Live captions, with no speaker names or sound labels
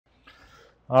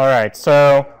All right,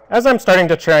 so as I'm starting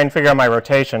to try and figure out my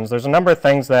rotations, there's a number of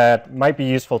things that might be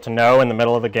useful to know in the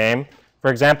middle of the game.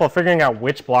 For example, figuring out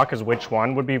which block is which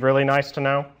one would be really nice to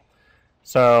know.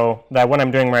 So that when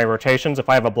I'm doing my rotations, if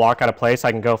I have a block out of place,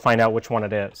 I can go find out which one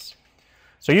it is.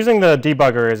 So using the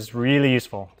debugger is really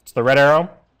useful. It's the red arrow.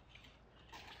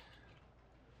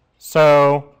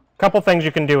 So a couple things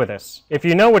you can do with this. If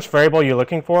you know which variable you're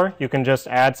looking for, you can just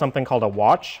add something called a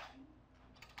watch.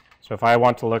 So if I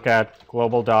want to look at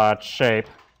global.shape,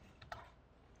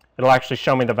 it'll actually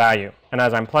show me the value. And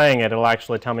as I'm playing it, it'll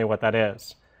actually tell me what that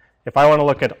is. If I want to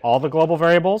look at all the global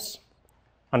variables,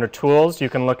 under Tools, you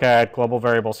can look at global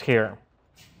variables here.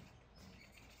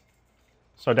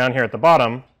 So down here at the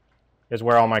bottom is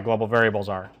where all my global variables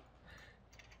are.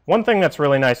 One thing that's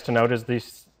really nice to note is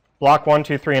these block 1,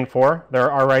 2, 3, and 4, they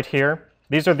are right here.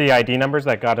 These are the ID numbers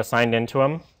that got assigned into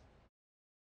them.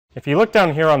 If you look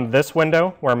down here on this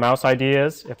window where mouse ID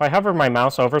is, if I hover my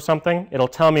mouse over something, it'll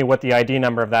tell me what the ID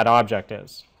number of that object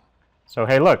is. So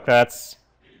hey, look, that's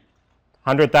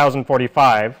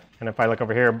 100,045, and if I look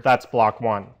over here, that's block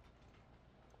 1. If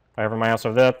I hover my mouse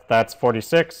over that, that's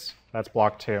 46, that's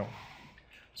block 2.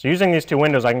 So using these two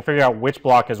windows, I can figure out which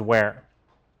block is where.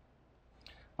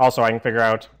 Also, I can figure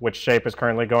out which shape is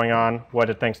currently going on, what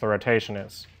it thinks the rotation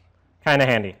is. Kind of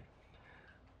handy.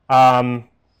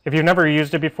 If you've never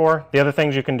used it before, the other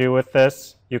things you can do with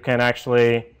this, you can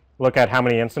actually look at how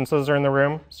many instances are in the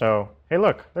room. So, hey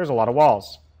look, there's a lot of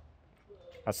walls.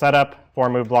 A setup, 4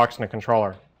 move blocks, and a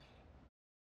controller.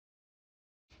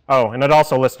 Oh, and it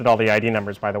also listed all the ID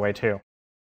numbers, by the way, too.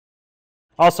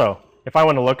 Also, if I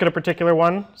want to look at a particular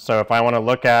one, so if I want to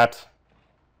look at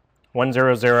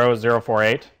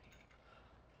 100048,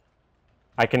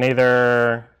 I can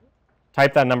either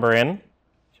type that number in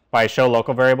by show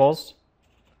local variables.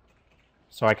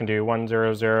 So I can do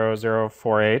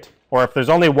 100048. Or if there's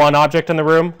only one object in the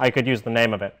room, I could use the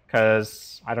name of it.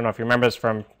 Because I don't know if you remember this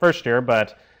from first year,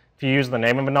 but if you use the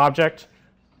name of an object,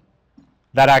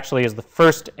 that actually is the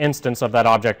first instance of that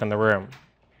object in the room.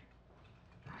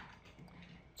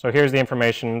 So here's the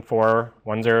information for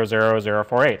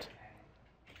 100048.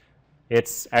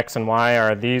 Its x and y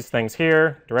are these things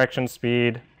here, direction,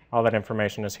 speed, all that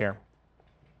information is here.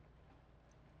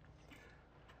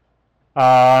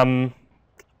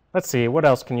 Let's see, what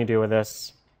else can you do with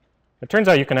this? It turns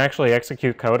out you can actually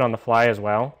execute code on the fly as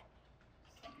well.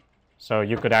 So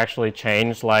you could actually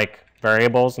change like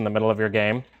variables in the middle of your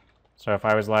game. So if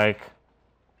I was like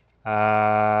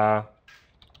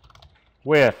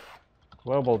with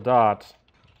global dot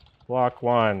block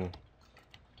 1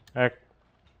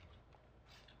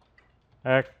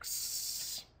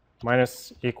 x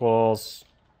minus equals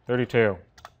 32.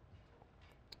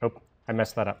 Oh, I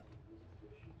messed that up.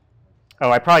 Oh,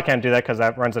 I probably can't do that because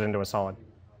that runs it into a solid.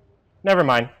 Never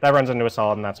mind, that runs into a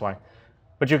solid and that's why.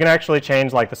 But you can actually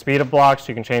change like the speed of blocks,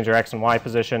 you can change your x and y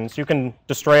positions, you can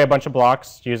destroy a bunch of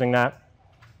blocks using that.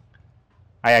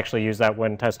 I actually use that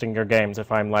when testing your games.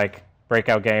 If I'm like,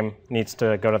 breakout game needs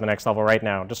to go to the next level right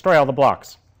now, destroy all the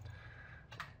blocks.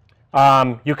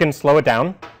 You can slow it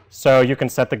down, so you can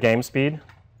set the game speed.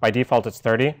 By default it's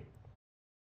 30.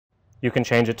 You can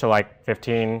change it to like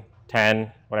 15,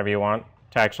 10, whatever you want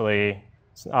to actually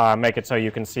make it so you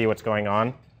can see what's going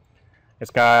on. It's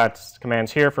got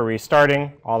commands here for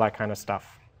restarting, all that kind of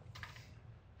stuff.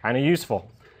 Kind of useful.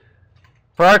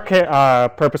 For our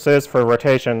purposes, for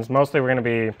rotations, mostly we're going to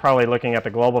be probably looking at the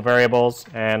global variables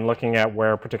and looking at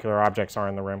where particular objects are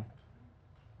in the room.